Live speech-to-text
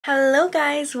Hello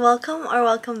guys,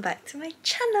 welcome back to my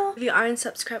channel. If you aren't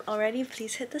subscribed already,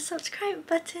 please hit the subscribe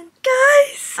button.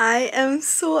 Guys, I am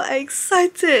so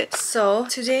excited. So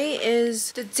today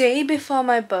is the day before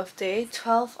my birthday,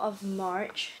 12th of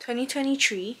March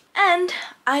 2023, and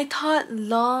I thought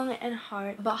long and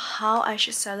hard about how I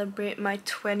should celebrate my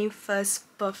 21st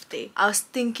birthday. I was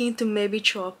thinking to maybe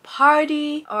throw a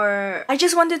party, or I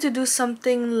just wanted to do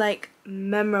something like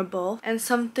memorable and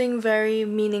something very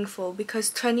meaningful, because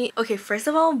first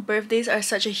of all, birthdays are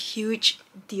such a huge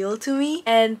deal to me,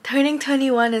 and turning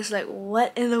 21 is like,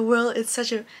 what in the world? It's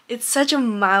such a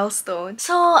milestone.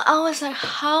 So I was like,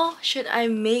 how should I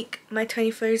make my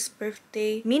 21st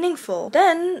birthday meaningful?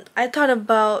 Then I thought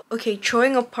about, okay,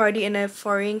 throwing a party in a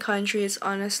foreign country is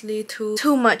honestly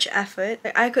too much effort.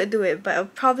 Like, I could do it, but it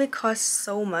would probably cost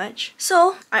so much.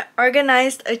 So I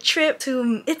organized a trip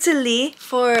to Italy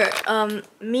for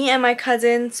me and my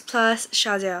cousins plus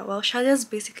Shazia. Well, Shazia's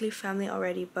basically family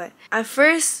already, but at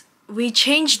first we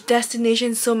changed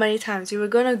destinations so many times. We were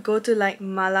gonna go to like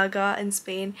Malaga in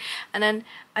Spain, and then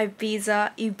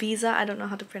Ibiza, I don't know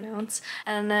how to pronounce,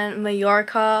 and then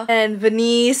Mallorca and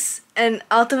Venice, and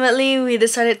ultimately we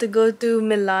decided to go to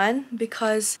Milan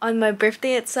because on my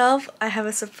birthday itself I have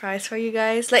a surprise for you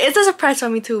guys. Like, it's a surprise for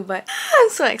me too, but I'm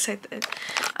so excited.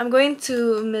 I'm going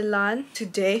to Milan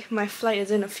today. My flight is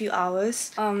in a few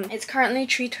hours. It's currently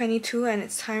 3:22 and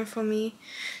it's time for me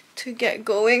to get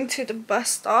going to the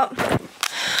bus stop.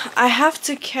 I have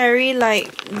to carry like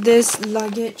this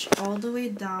luggage all the way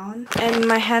down, and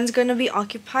my hand's gonna be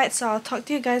occupied, so I'll talk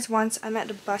to you guys once I'm at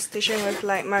the bus station with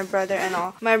like my brother and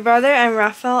all. My brother and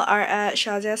Raphael are at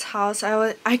Shazia's house.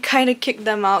 I kind of kicked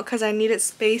them out because I needed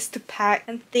space to pack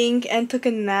and think, and took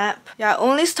a nap. Yeah, I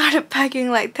only started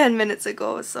packing like 10 minutes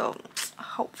ago, so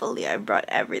hopefully I brought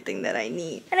everything that I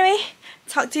need. Anyway,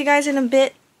 talk to you guys in a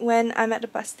bit when I'm at the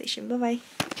bus station. Bye bye.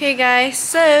 Okay guys,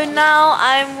 so now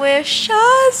I'm with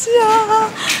Shazia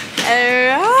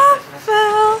and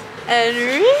Raphael and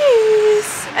Rees,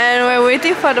 and we're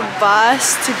waiting for the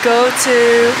bus to go to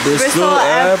Bristol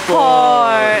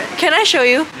Airport. Can I show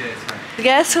you? Yeah.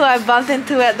 Guess who I bumped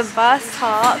into at the bus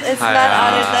stop? It's none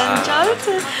other than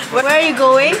Jonathan. Where are you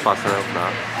going?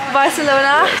 Barcelona.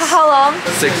 Barcelona? Yes. How long?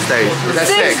 6 days. That's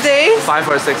 6 days? 5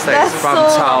 or 6 days. That's from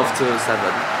so 12 to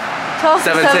 7. 12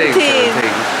 to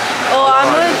 17. Oh,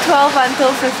 I'm doing 12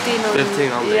 until 15 only.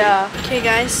 15 only. Yeah. Okay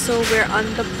guys, so we're on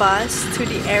the bus to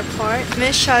the airport.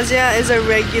 Miss Shazia is a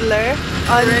regular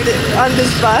on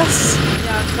this bus.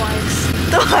 Yeah, twice.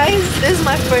 This is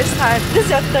my first time. This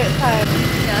is your third time.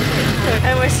 Yeah, third.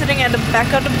 And we're sitting at the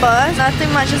back of the bus.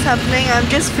 Nothing much is happening. I'm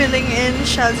just filling in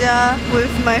Shazia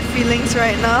with my feelings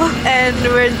right now, and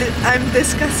I'm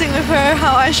discussing with her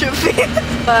how I should feel.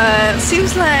 But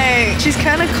seems like she's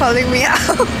kind of calling me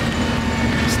out.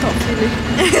 Stop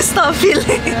feeling. Stop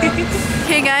feeling. Yeah.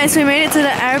 Okay guys, we made it to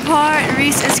the airport.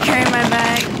 Reese is carrying my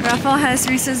bag. Raphael has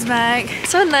Reese's bag.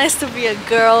 So nice to be a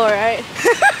girl, right?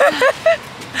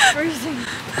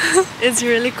 It's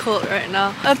really cold right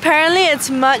now. Apparently it's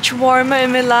much warmer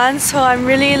in Milan, so I'm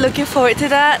really looking forward to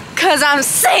that, because I'm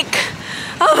sick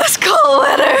of this cold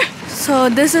weather. So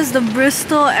this is the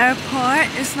Bristol airport.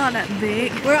 It's not that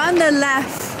big. We're on the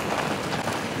left.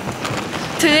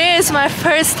 Today is my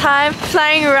first time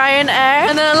flying Ryanair,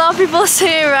 and then a lot of people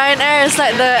say Ryanair is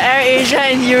like the Air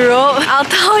Asia in Europe. I'll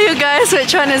tell you guys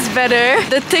which one is better.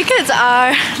 The tickets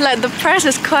are like, the price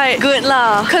is quite good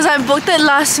lah, because I booked it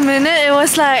last minute. It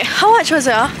was like, how much was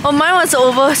it? Oh, mine was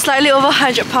slightly over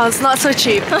 £100, not so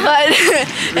cheap. But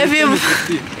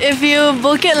if you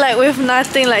book it like with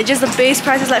nothing, like just the base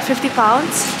price is like £50.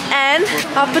 And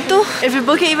apa tu? If you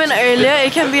book it even earlier,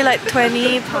 it can be like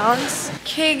 £20.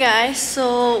 Okay guys,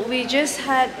 so we just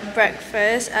had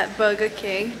breakfast at Burger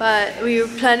King, but we were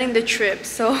planning the trip,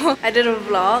 so I did a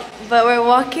vlog. But we're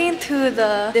walking to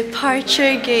the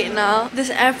departure gate now.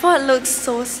 This airport looks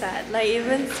so sad, like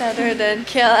even sadder than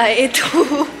KLIA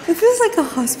 2. It feels like a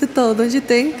hospital, don't you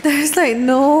think? There's like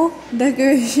no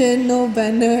decoration, no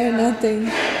banner,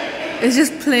 nothing. It's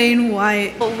just plain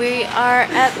white. We are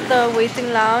at the waiting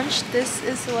lounge. This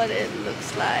is what it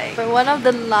looks like. We're one of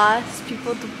the last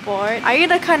people to board. Are you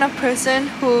the kind of person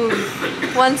who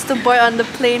wants to board on the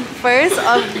plane first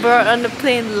or board on the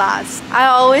plane last? I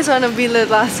always want to be the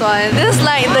last one. This is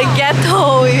like the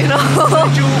ghetto, you know?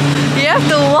 You have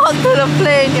to walk to the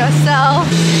plane yourself.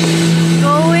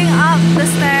 Going up the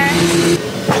stairs.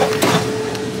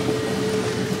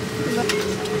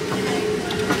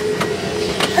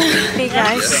 Hey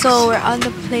guys, so we're on the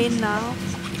plane now.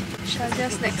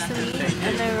 Shazia's next to me,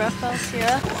 and then Raphael's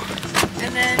here,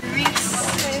 and then Reese.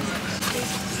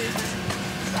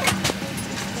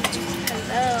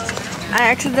 Hello.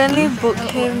 I accidentally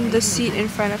booked him the seat in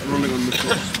front of me.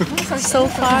 So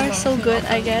far, so good,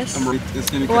 I guess.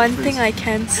 One thing I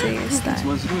can say is that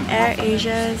Air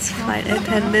Asia's flight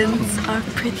attendants are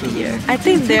prettier. I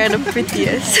think they're the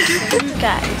prettiest.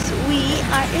 Guys, we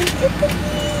are in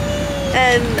Italy!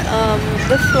 And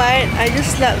the flight, I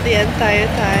just slept the entire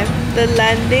time. The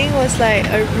landing was like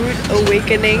a rude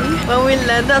awakening. When we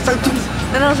landed, I was like,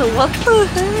 and I was like, what the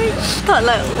heck? I thought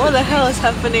like, what the hell is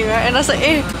happening, right? And I was like,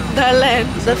 eh, that land.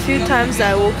 The few times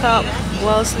that I woke up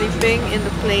while sleeping in the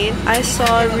plane, I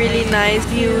saw really nice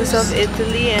views of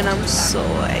Italy and I'm so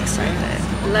excited.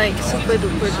 Like super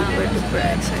duper duper duper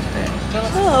excited.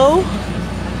 So,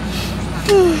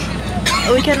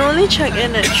 we can only check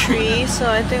in at 3, so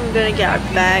I think we're gonna get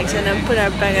our bags and then put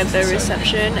our bag at the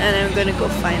reception and then we're gonna go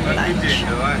find lunch.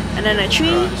 And then at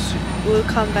 3, we'll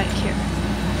come back here.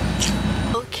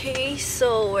 Okay,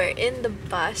 so we're in the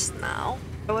bus now.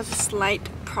 There was a slight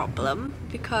problem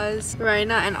because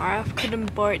Raina and Araf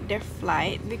couldn't board their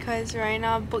flight because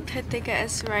Raina booked her ticket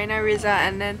as Raina Riza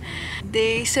and then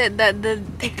they said that the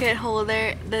ticket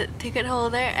holder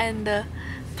and the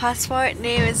passport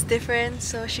name is different,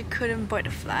 so she couldn't board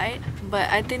the flight. But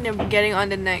I think they're getting on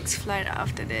the next flight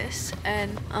after this.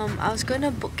 And I was gonna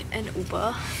book an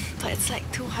Uber, but it's like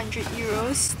 200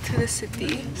 euros to the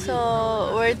city.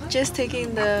 So we're just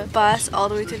taking the bus all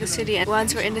the way to the city, and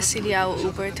once we're in the city, I will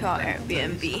Uber to our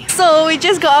Airbnb. So we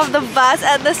just got off the bus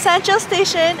at the central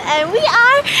station, and we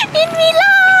are in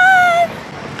Milan!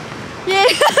 Yay!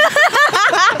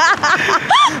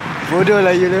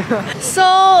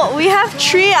 So we have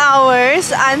 3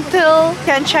 hours until we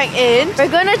can check in. We're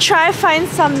gonna try find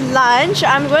some lunch.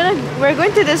 We're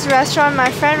going to this restaurant my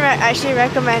friend actually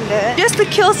recommended. Just to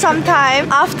kill some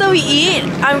time. After we eat,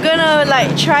 I'm gonna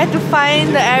like try to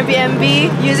find the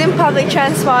Airbnb using public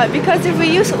transport because if we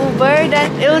use Uber then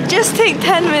it will just take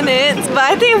 10 minutes. But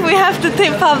I think if we have to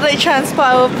take public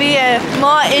transport it will be a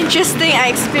more interesting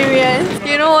experience.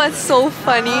 You know what's so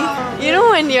funny? You know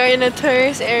when you're in a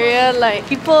tourist area, like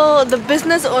people, the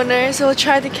business owners will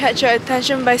try to catch your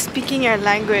attention by speaking your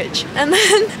language. And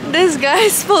then this guy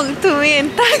spoke to me in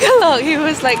Tagalog. He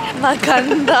was like,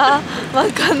 Maganda,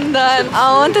 Maganda. And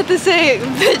I wanted to say,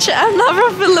 bitch, I'm not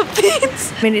from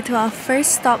Philippines. Made it to our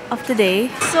first stop of the day.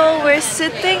 So we're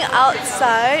sitting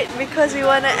outside because we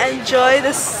want to enjoy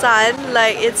the sun.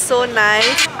 Like it's so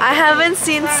nice. I haven't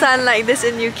seen sun like this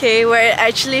in UK where it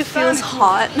actually feels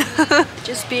hot.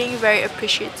 Just being very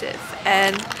appreciative.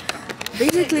 And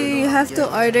basically, you have to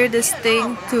order this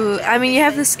thing to... you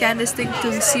have to scan this thing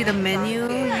to see the menu.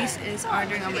 Reese is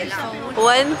ordering on my phone.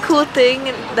 One cool thing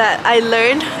that I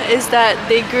learned is that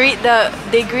they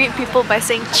greet people by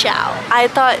saying ciao. I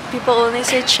thought people only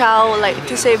say ciao like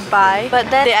to say bye, but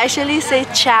then they actually say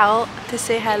ciao to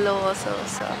say hello also.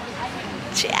 So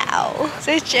ciao.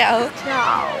 Say ciao.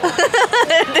 Ciao.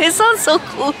 They sound so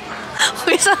cool.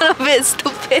 We sound a bit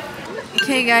stupid.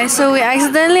 Okay guys, so we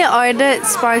accidentally ordered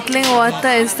sparkling water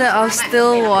instead of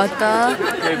still water.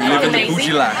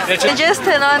 We just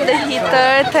turned on the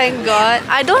heater, thank god.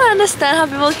 I don't understand how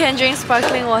people can drink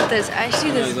sparkling water. It's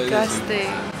actually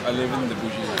disgusting. I live in the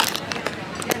bougie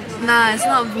life. Nah, it's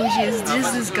not bougie, it's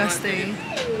just disgusting.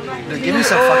 Give me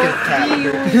some fucking tap,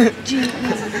 dude.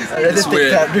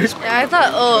 Yeah, I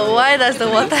thought, oh, why does the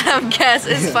water have gas?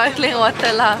 It's sparkling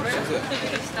water lah.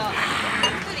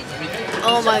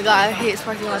 Oh my god, I hate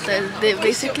sparkling water. They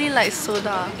basically like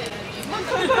soda.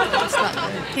 It's not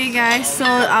good. Okay guys, so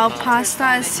our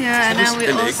pasta is here and then we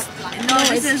also... No,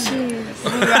 this is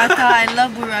burrata. I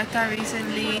love burrata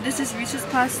recently. This is Reese's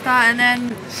pasta and then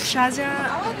Shazia,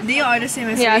 do you order same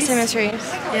as Reese? Yeah, same as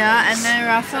Reese. Yeah, and then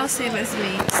Raphael same as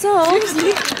me. So,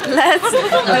 let's do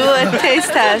a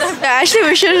taste test. Actually,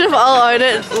 we should have all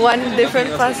ordered one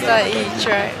different pasta each,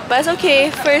 right? But it's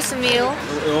okay, first meal.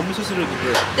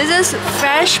 This is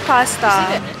fresh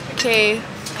pasta. Okay,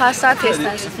 pasta taste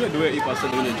test. I feel like the way I eat pasta,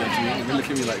 they're gonna judge me and they look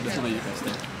at me like, that's not how you eat pasta.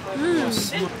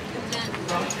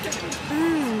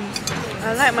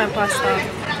 I like my pasta.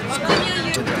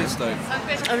 It's like...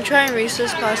 I'm trying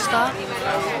Reese's pasta.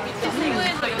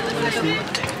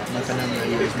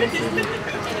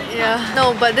 Yeah,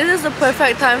 no, but this is the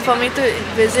perfect time for me to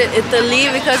visit Italy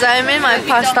because I'm in my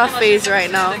pasta phase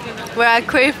right now, where I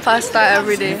crave pasta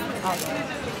every day.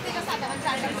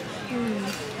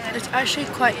 It's actually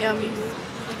quite yummy.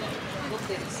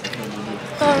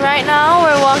 So right now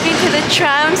we're walking to the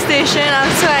tram station. I'm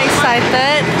so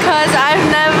excited because I've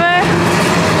never...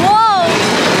 Whoa!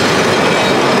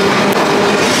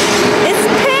 It's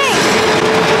pink!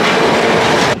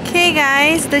 Okay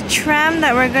guys, the tram that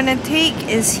that we're gonna take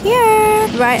is here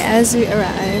right as we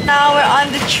arrive. Now we're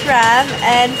on the tram,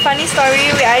 and funny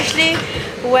story, we actually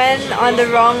went on the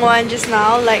wrong one just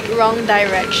now, like wrong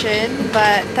direction,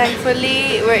 but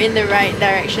thankfully we're in the right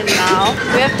direction now.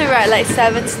 We have to ride like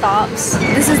 7 stops.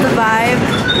 This is the vibe.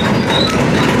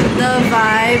 The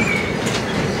vibe.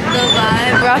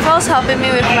 Raphael's helping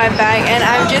me with my bag, and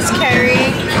I'm just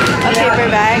carrying a paper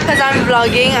bag because I'm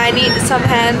vlogging. I need some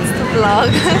hands to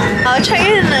vlog. Our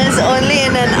check-in is only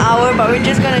in an hour, but we're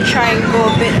just gonna try and go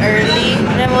a bit early,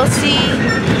 and then we'll see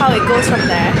how it goes from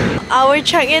there. Our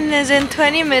check-in is in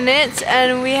 20 minutes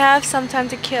and we have some time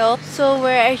to kill, so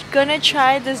we're gonna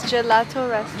try this gelato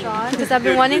restaurant because I've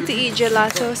been wanting to eat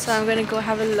gelato, so I'm gonna go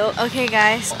have a look. Okay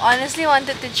guys, honestly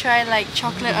wanted to try like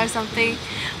chocolate or something,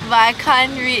 but I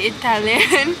can't read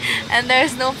Italian and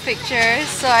there's no pictures,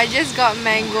 so I just got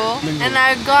mango and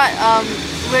I got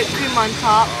whipped cream on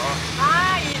top.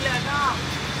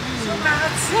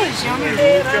 It's yummy.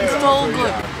 It's so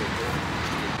good.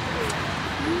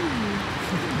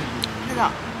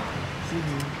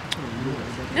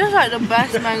 This is like the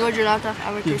best mango gelato I've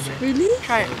ever tasted. Really?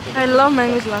 Try it. I love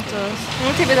mango gelatos. I'm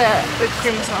gonna take it with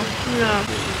cream as well.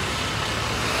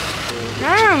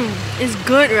 Yeah. It's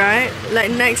good, right?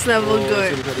 Like next level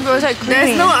good. But it's like creamy.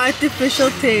 There's no artificial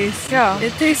taste. Yeah.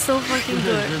 It tastes so fucking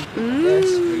good.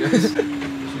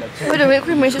 But the whipped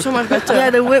cream makes it so much better. Yeah,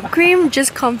 the whipped cream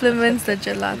just complements the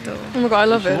gelato. Oh my god, I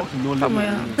love it.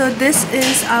 So this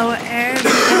is our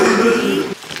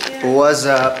Airbnb. What's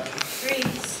up?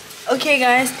 Okay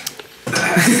guys,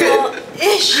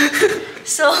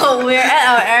 so we're at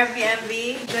our Airbnb.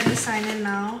 Gonna sign in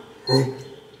now.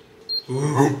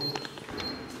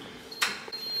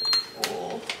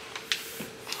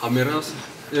 Amiras.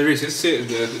 Reese, just say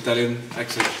the Italian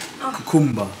accent.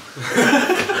 Cucumba.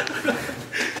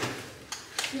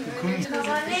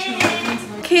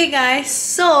 Okay guys,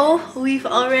 so we've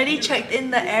already checked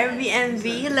in the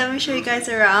Airbnb. Let me show you guys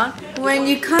around. When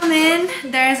you come in,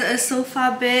 there's a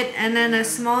sofa bit and then a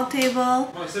small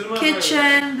table,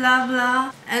 kitchen, blah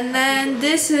blah. And then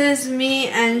this is me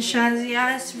and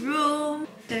Shazia's room.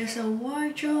 There's a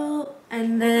wardrobe,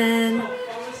 and then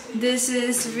this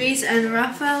is Rees and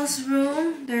Raphael's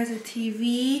room. There's a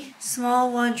TV,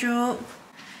 small wardrobe.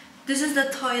 This is the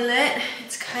toilet.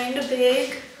 It's kind of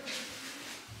big.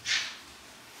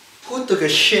 Who took a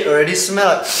shit already?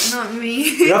 Smell it. Not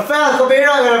me. Raphael, come here,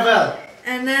 Raphael.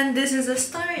 And then this is a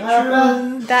storage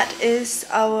room. That is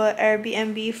our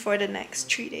Airbnb for the next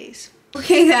 3 days.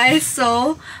 Okay guys,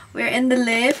 so we're in the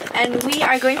lift and we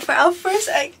are going for our first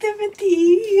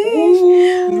activity.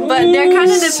 But they're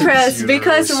kind of depressed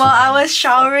because while I was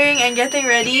showering and getting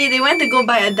ready, they went to go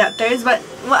buy adapters, but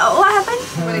what happened?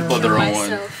 Bought the wrong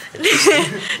one.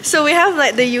 So we have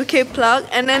like the UK plug,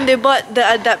 and then they bought the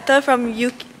adapter from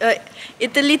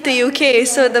Italy to UK,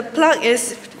 so the plug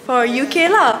is for UK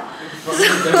lah. So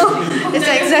it's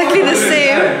exactly the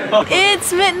same. It's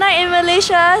midnight in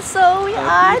Malaysia, so we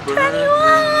are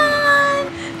 21.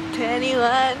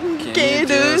 21, can you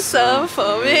do some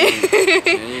for me?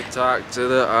 Can you talk to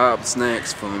the ops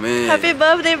next for me? Happy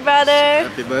birthday, brother.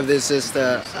 Happy birthday,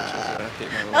 sister.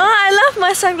 Oh, I left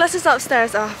my sunglasses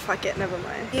upstairs. Oh, fuck it, never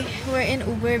mind. We're in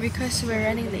Uber because we're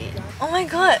running late. Oh my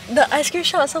god, the ice cream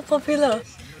shop is so popular.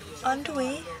 On the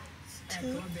way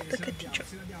to the cathedral.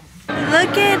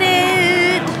 Look at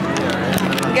it!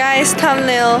 Guys,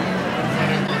 thumbnail.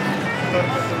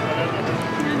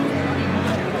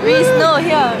 Reese, no,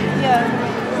 here.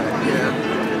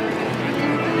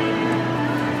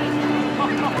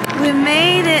 We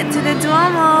made it to the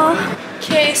Duomo.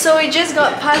 Okay, so we just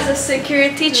got past the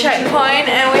security checkpoint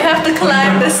and we have to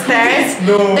climb the stairs.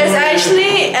 There's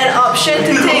actually an option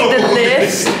to take the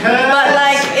lift, but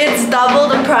like it's double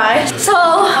the price. So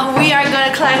we are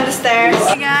gonna climb the stairs.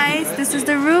 Hey guys, this is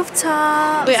the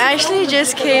rooftop. We actually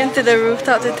just came to the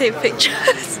rooftop to take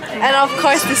pictures. And of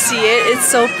course to see it, it's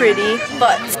so pretty.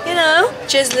 But, you know,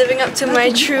 just living up to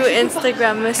my true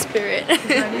Instagrammer spirit.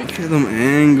 Look at them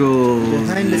angles.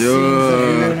 Behind the scenes of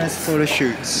Leona's photo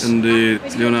shoots. Indeed.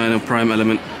 It's Leona in a prime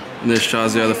element. And there's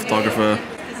Shazia, the photographer.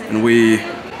 And we...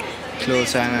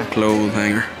 Clothes hanger. Clothes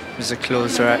hanger. There's a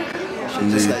clothes rack. Should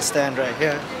just like stand right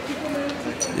here.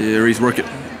 Yeah, Reese, work it.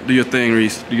 Do your thing,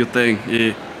 Reese. Do your thing.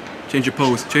 Yeah. Change your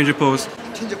pose. Change your pose.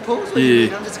 Change your pose?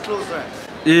 Yeah. I'm just a clothes rack.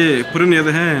 Yeah, put it in the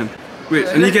other hand. Wait,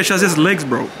 and you get Shazia's legs,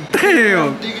 bro.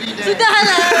 Damn!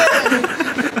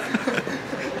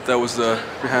 That was the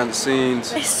behind the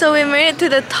scenes. So we made it to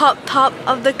the top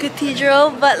of the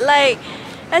cathedral, but like,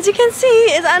 as you can see,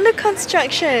 it's under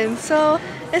construction, so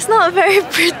it's not very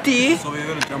pretty. So we're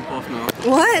gonna jump off now.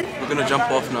 What? We're gonna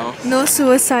jump off now. No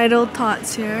suicidal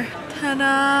thoughts here.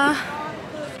 Ta-da!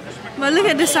 But look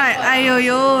at this side.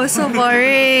 Ayoyo, so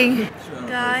boring.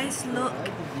 Guys, look.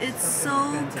 It's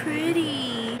so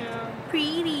pretty.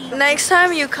 Next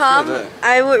time you come,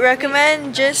 I would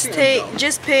recommend just pay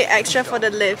extra for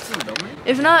the lift.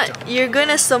 If not, you're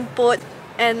gonna sempot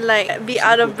and like be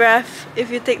out of breath if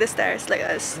you take the stairs like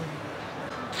us.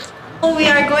 We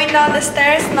are going down the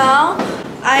stairs now.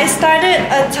 I started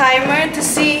a timer to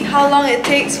see how long it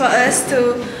takes for us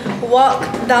to walk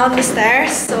down the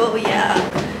stairs. So yeah,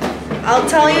 I'll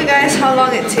tell you guys how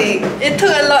long it takes. It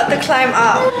took a lot to climb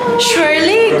up.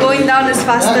 Surely going down is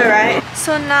faster, right?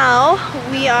 So now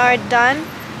we are done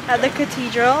at the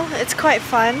cathedral. It's quite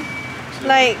fun.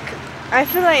 Like, I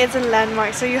feel like it's a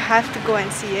landmark, so you have to go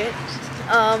and see it.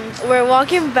 We're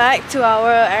walking back to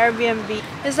our Airbnb.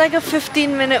 It's like a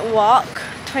 15-minute walk.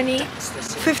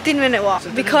 15-minute walk.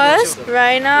 Because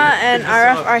Raina and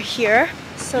Araf are here.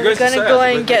 So we're gonna go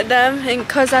and get them,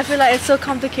 because I feel like it's so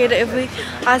complicated if we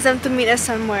ask them to meet us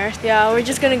somewhere. Yeah, we're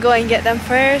just gonna go and get them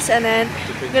first, and then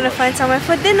we're gonna find somewhere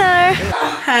for dinner.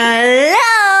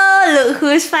 Hello! Look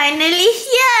who's finally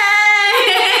here!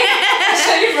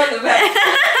 Show you from the back.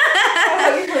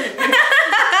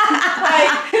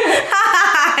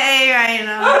 Hi,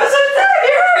 Raina. I'm so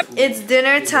tired! It's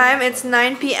dinner time, it's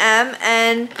 9 p.m.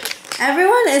 and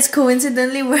everyone is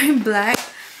coincidentally wearing black.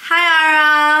 Hi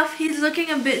Araf! He's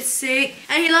looking a bit sick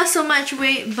and he lost so much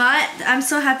weight, but I'm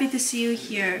so happy to see you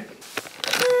here.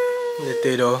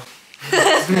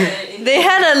 They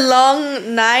had a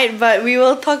long night, but we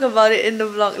will talk about it in the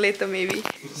vlog later maybe.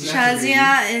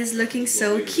 Shazia is looking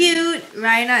so cute.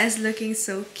 Raina is looking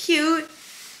so cute.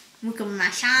 Muka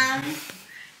Masham.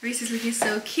 Reese is looking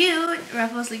so cute.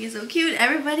 Raffles looking so cute.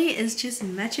 Everybody is just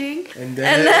matching. And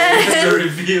then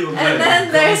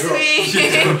there's me.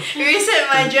 Reese said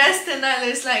my dress tonight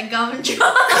looks like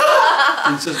gumdrop.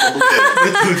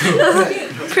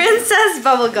 Princess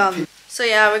bubblegum. So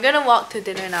yeah, we're gonna walk to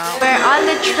dinner now. We're on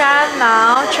the tram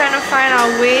now, trying to find our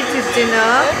way to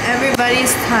dinner.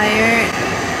 Everybody's tired.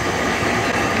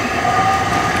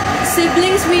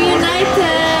 Siblings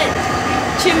reunited.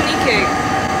 Chimney cake.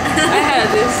 I had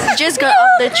this. Just got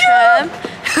off the tram.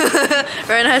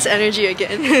 Raina has energy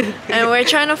again. And we're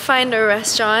trying to find a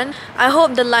restaurant. I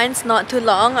hope the line's not too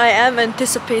long. I am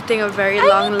anticipating a very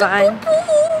long line.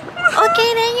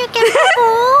 Okay, then you can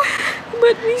poo.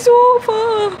 But we so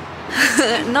far.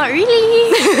 Not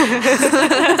really.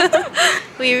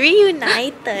 We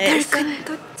reunited.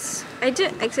 I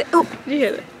did exit. Oh, did you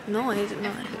hear that? No, I did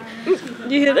not.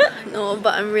 Did you hear that? No,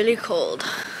 but I'm really cold.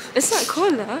 It's not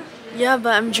cold, huh? Yeah,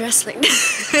 but I'm dressed like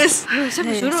this.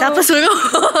 Siapa suruh?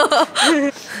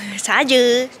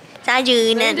 Saja nak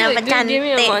nampak Give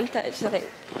me a cantik. montage, like.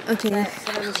 Okay.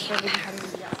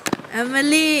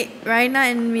 Emily,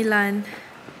 Raina in Milan.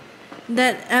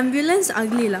 That ambulance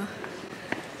ugly lah.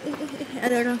 I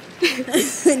don't know.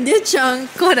 Dia macam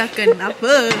kau dah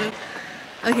kenapa?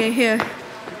 Okay, here.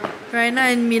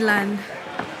 Raina in Milan.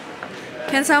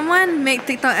 Can someone make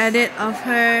TikTok edit of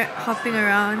her hopping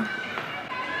around?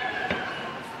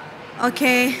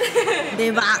 Okay.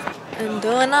 Debak.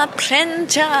 Dona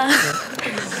Prencha.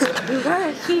 You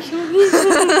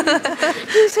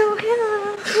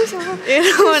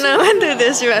know, when I went to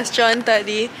this restaurant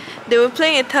tadi, they were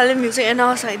playing Italian music and I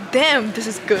was like, damn, this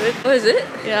is good. Oh, is it?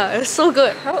 Yeah, it's so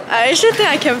good. I actually think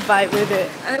I can vibe with it.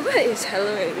 What is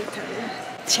hello in Italian?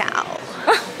 Ciao.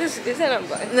 Is that not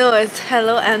bye? No, it's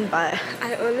hello and bye.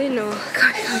 I only know.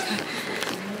 Grazie.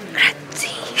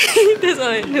 That's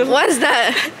all I know. What's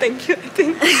that? Thank you, I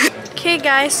think. Okay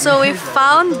guys, so we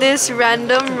found this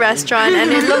random restaurant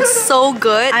and it looks so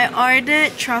good. I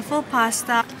ordered truffle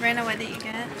pasta. Raina, what did you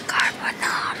get?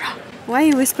 Carbonara. Why are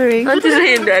you whispering? I want to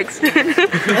say in the accent.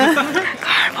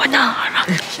 Carbonara.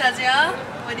 Shazia,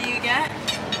 what do you get?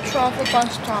 Truffle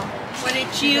pasta. What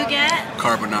did you get?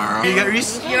 Carbonara. You got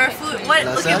Reese? Your food. What?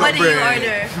 Okay, what did you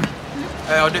order?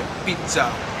 I ordered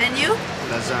pizza. And you?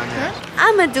 Lasagna.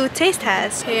 I'ma do taste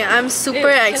test. Hey, I'm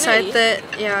super Can I excited.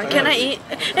 Yeah, can I eat?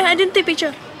 I didn't take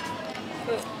picture.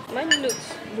 Mine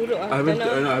looks buruk. I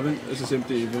haven't. It's the same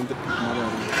thing. You haven't taken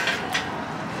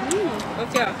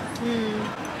Okay.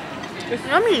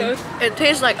 Yummy. It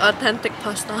tastes like authentic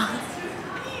pasta.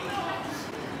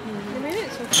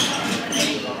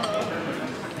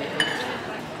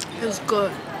 It's good.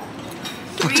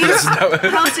 Reese,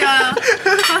 how's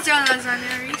your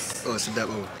lasagna, Reese? Oh, sedap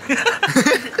oh.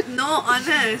 No,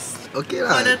 honest. Okay For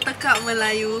lah. the tekak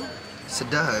Melayu.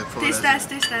 Sedap for Taste lasagna.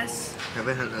 test, taste test.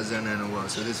 Haven't had lasagna in a while,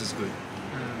 so this is good.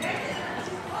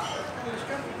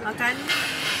 Makan.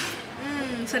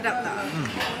 Sedap tak?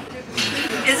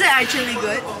 Is it actually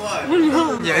good?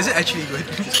 Yeah, is it actually good?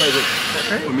 It's quite good.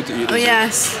 For me to eat. Oh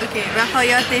yes. Okay, Rafael,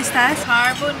 your taste test.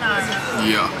 Carbonara.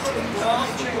 Yeah.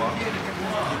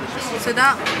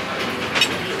 Sedap.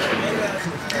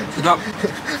 Sedap.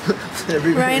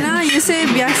 Raina, you say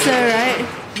biasa, right?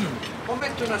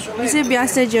 You say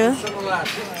biasa je.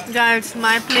 Guys,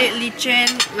 my plate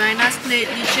licin, Raina's plate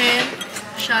licin,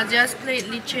 Shadia's plate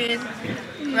licin,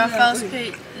 Rafael's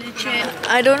plate licin.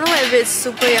 I don't know if it's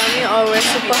super yummy or we're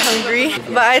super hungry,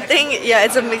 but I think yeah,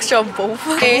 it's a mixture of both.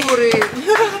 Okay.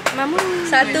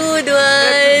 Satu, dua,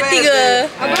 tiga.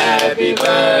 Happy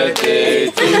birthday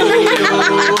to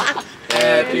you.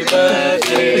 Happy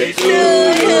birthday to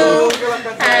you.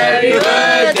 Happy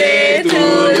birthday to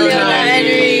Leona and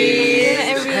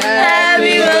Rees.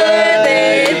 Happy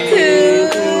birthday to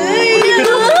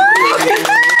you.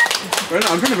 Right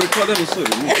now, I'm trying to record that also.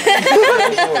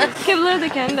 Okay, blow the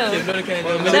candle.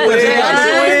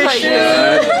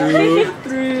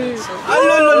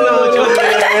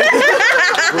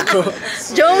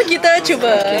 Jom kita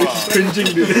cuba.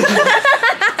 Cringing, dude.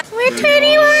 We're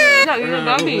 21. You're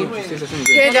a baby.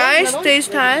 Okay guys,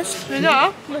 taste test.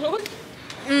 No,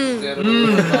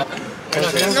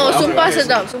 sumpah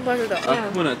sedap, sumpah sedap. Aku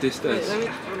pun nak taste test.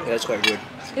 That's quite good.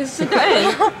 It's sedap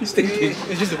eh? He's thinking.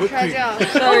 It's just the whipped cream.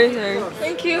 Sorry.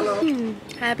 Thank you.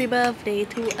 Happy birthday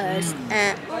to us.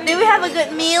 Did we have a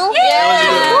good meal?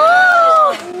 Yeah.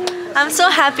 Woo! I'm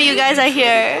so happy you guys are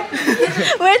here.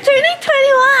 We're turning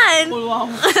 21.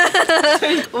 Wow.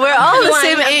 We're all the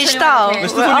same age tau. Okay.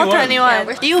 We're all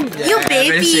 21. You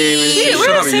baby.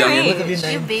 Shut up, you young.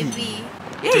 You baby.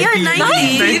 Yeah, you're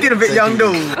 19. 19 a bit young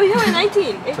though. Oh, you're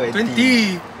 19.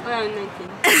 20. Oh, I'm 19.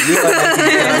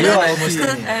 You are almost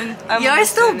 20. I'm You're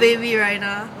still baby right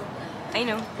now. I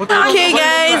know. Okay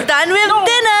guys, done with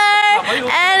dinner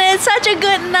and it's such a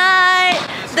good night.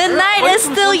 The night is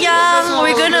still young.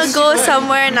 We're gonna go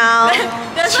somewhere now.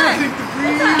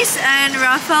 Rees and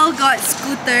Rafael got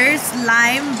scooters,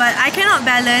 lime, but I cannot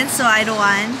balance so I don't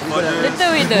want.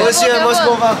 Later we do. Monsieur, most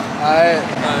over.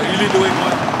 Really doing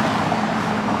what?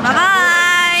 Bye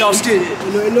bye. Ciao sikit.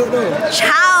 Elok-elok tu.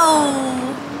 Ciao.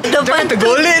 Jangan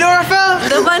tergolek tu, Rafael.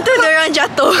 Depan tu diorang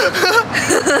jatuh.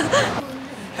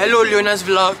 Hello Leona's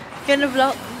vlog. Gonna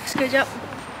vlog sekejap.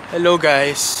 Hello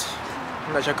guys.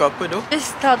 Nak cakap apa tu?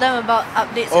 Just tell them about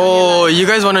updates. on Oh, your life. you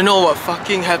guys want to know what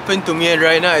fucking happened to me and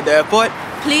Raina at the airport?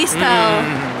 Please tell.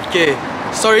 Okay,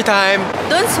 story time.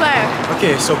 Don't swear.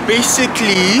 Okay, so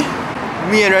basically,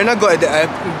 me and Raina got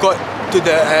to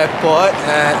the airport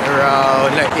at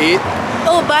around like 8.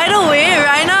 Oh, by the way,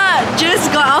 Raina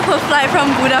just got off a flight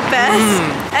from Budapest,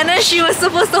 and then she was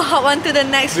supposed to hop onto the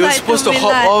next We were flight supposed to to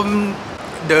Milan. hop on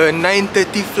the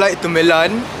 9:30 flight to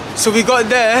Milan. So we got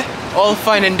there, all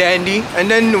fine and dandy, and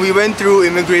then we went through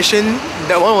immigration.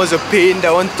 That one was a pain,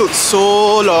 that one took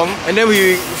so long. And then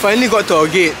we finally got to our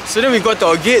gate. So then we got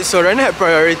to our gate, so Raina had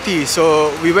priority.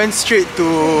 So we went straight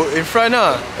to in front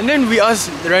and then we asked,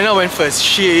 Raina went first.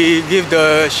 She gave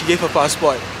her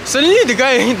passport. Suddenly the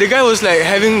guy was like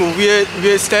having weird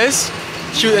stares.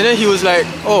 And then he was like,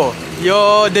 oh,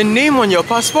 the name on your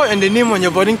passport and the name on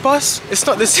your boarding pass, it's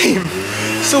not the same.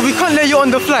 So we can't let you on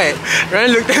the flight.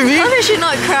 Raina looked at me. How did she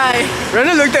not cry?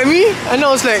 Raina looked at me and I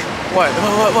was like, what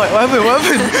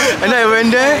happened? And then I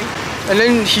went there and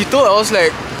then I was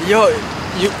like, yo,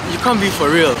 you can't be for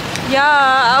real. Yeah,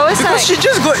 I was Because like...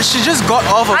 she just got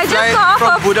off a flight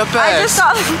from Budapest. I just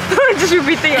got just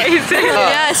repeating what you said.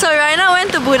 Yeah, so Raina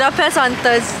went to Budapest on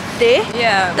Thursday.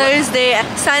 Yeah. Thursday.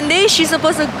 Sunday, she's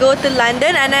supposed to go to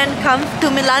London and then come to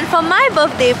Milan for my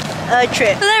birthday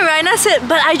trip. So then Raina said,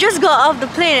 but I just got off the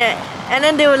plane. And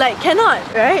then they were like, cannot,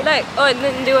 right? Like, oh, and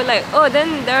then they were like, oh,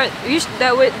 then that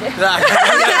would...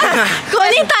 Kau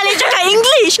ni tak boleh cakap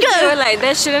English ke? They were like,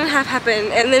 that shouldn't have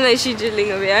happened. And then like she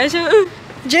jiggling a bit. I just,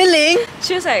 Jeling?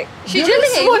 she was like, she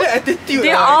What the attitude?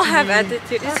 They all have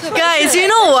attitude. Guys, you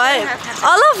know what?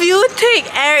 All of you take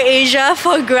AirAsia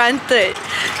for granted.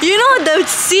 You know the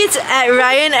seats at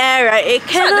Ryanair, right? It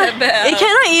cannot that bad. it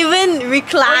cannot even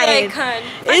recline. I can't.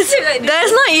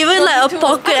 There's not even like a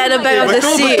pocket at the back of the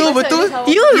seat. Betul.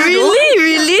 You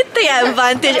really take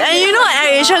advantage. And you know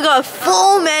AirAsia got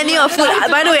full menu of food.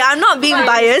 By the way, I'm not being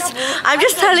biased. I'm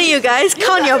just telling you guys,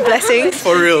 count your blessings.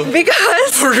 For real.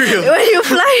 Because For real. when you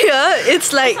fly here,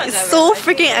 it's like so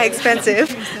freaking expensive.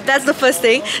 That's the first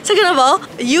thing. Second of all,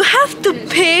 you have to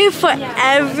pay for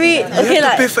every... You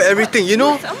have to pay for everything, you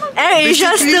know?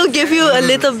 AirAsia Basically- still give you a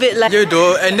little bit like... Yeah,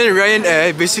 though. And then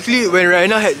Ryanair, basically when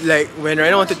Raina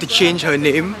wanted to change her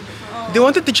name, They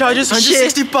wanted to charge us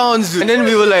 £160, dude. And then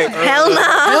we were like, Hell no.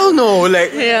 Hell no.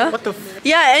 Like, Yeah. what the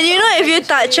Yeah, and you know if you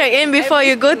check in before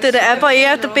you go to the airport, you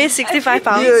have to pay £65.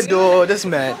 Yeah, though, that's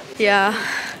mad. Yeah.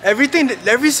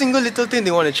 Every single little thing they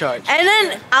want to charge. And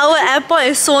then our airport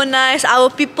is so nice,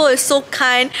 our people is so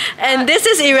kind, and this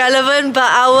is irrelevant, but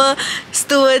our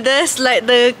stewardess, like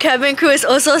the cabin crew, is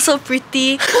also so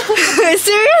pretty.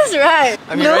 Serious, right?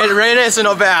 I mean, Ryanair is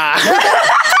not bad.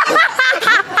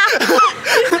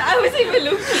 I was even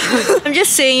looking. I'm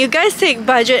just saying, you guys take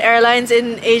budget airlines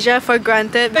in Asia for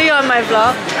granted. Are you on my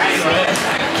vlog?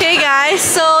 Okay guys,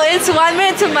 so it's 1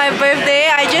 minute to my birthday.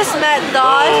 I just met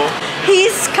Don.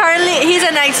 He's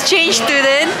an exchange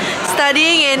student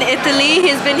studying in Italy.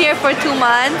 He's been here for 2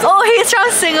 months. Oh, he's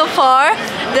from Singapore.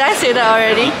 Did I say that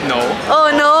already? No. Oh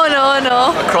no.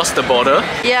 Across the border.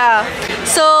 Yeah.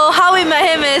 So how we met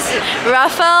him is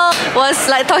Rafael was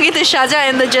like talking to Shaja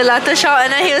in the gelato shop,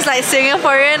 and then he was like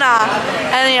Singaporean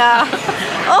and yeah.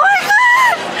 Oh my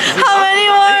god! How many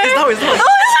more? It's not.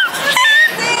 Oh,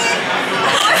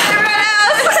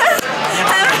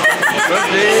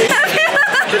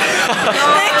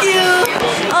 thank you.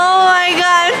 Oh my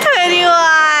god, I'm 21.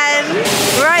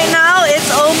 Right now it's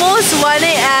almost 1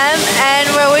 AM and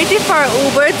we're waiting for our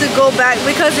Uber to go back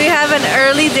because we have an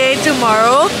early day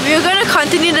tomorrow. We were gonna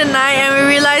continue the night and we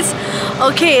realized,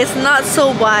 okay, it's not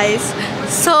so wise.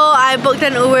 So I booked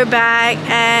an Uber back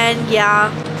and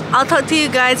yeah, I'll talk to you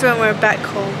guys when we're back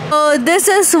home. So this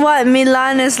is what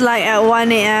Milan is like at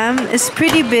 1 AM. It's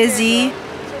pretty busy.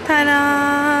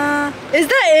 Ta-da! Is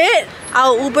that it?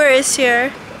 Our Uber is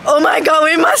here. Oh my god,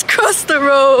 we must cross the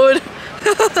road!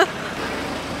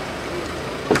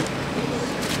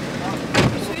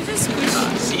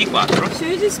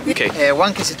 Okay.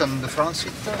 One can sit on the front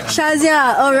seat.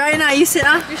 Shazia, oh right now you sit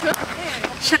up.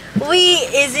 We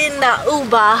is in the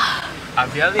Uber.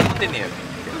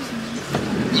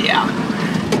 Yeah.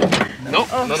 No.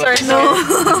 No.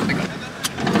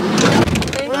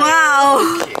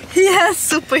 Wow, he has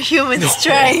superhuman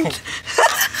strength.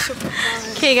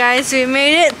 Okay guys, we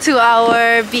made it to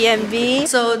our B&B.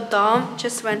 So Dom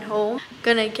just went home.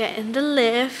 Gonna get in the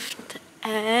lift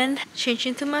and change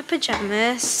into my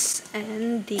pajamas,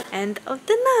 and the end of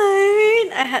the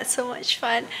night. I had so much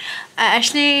fun. I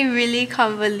actually really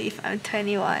can't believe I'm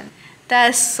 21.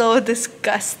 That's so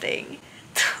disgusting.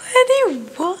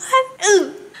 21?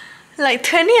 Ugh. Like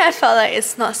 20 I felt like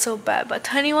it's not so bad, but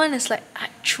 21 is like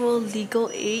actual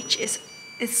legal age. It's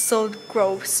so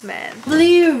gross, man.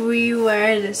 Probably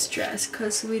re-wear this dress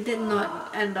because we did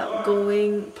not end up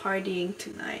going partying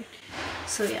tonight.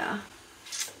 So yeah.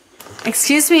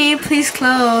 Excuse me, please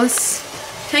close.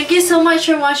 Thank you so much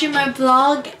for watching my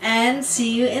vlog and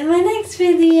see you in my next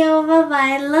video. Bye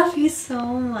bye. Love you so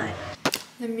much.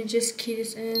 Let me just key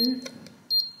this in.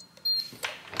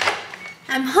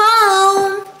 I'm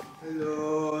home.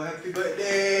 Hello, happy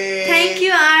birthday. Thank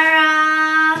you,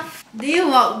 Ara. Do you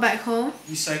walk back home?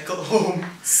 We cycled home.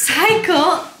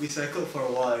 Cycle? We cycled for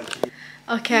a while.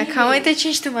 Okay, I can't wait to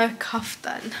change to my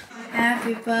kaftan.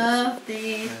 Happy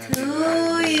birthday to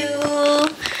you.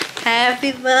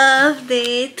 Happy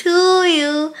birthday to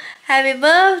you. Happy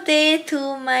birthday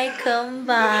to my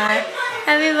kembar.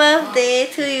 Happy birthday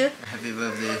to you. Happy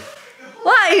birthday.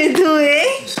 What are you doing?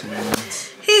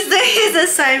 He's doing his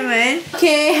assignment.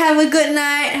 Okay, have a good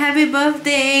night. Happy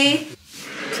birthday.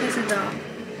 Close the door.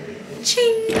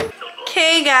 Ching.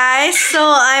 Okay guys, so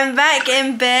I'm back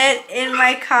in bed in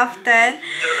my kaftan.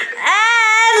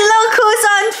 And look who's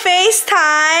on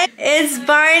FaceTime. It's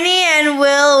Barney and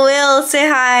Will. Will, say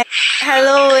hi.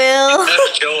 Hello, Will.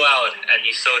 Left Joe out and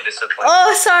he's so disappointed.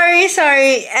 Oh,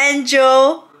 sorry. And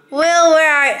Joe. Will,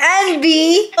 where are you? And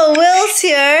B. Oh, Will's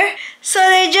here. So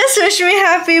they just wished me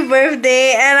happy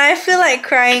birthday and I feel like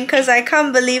crying because I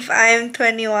can't believe I'm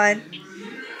 21.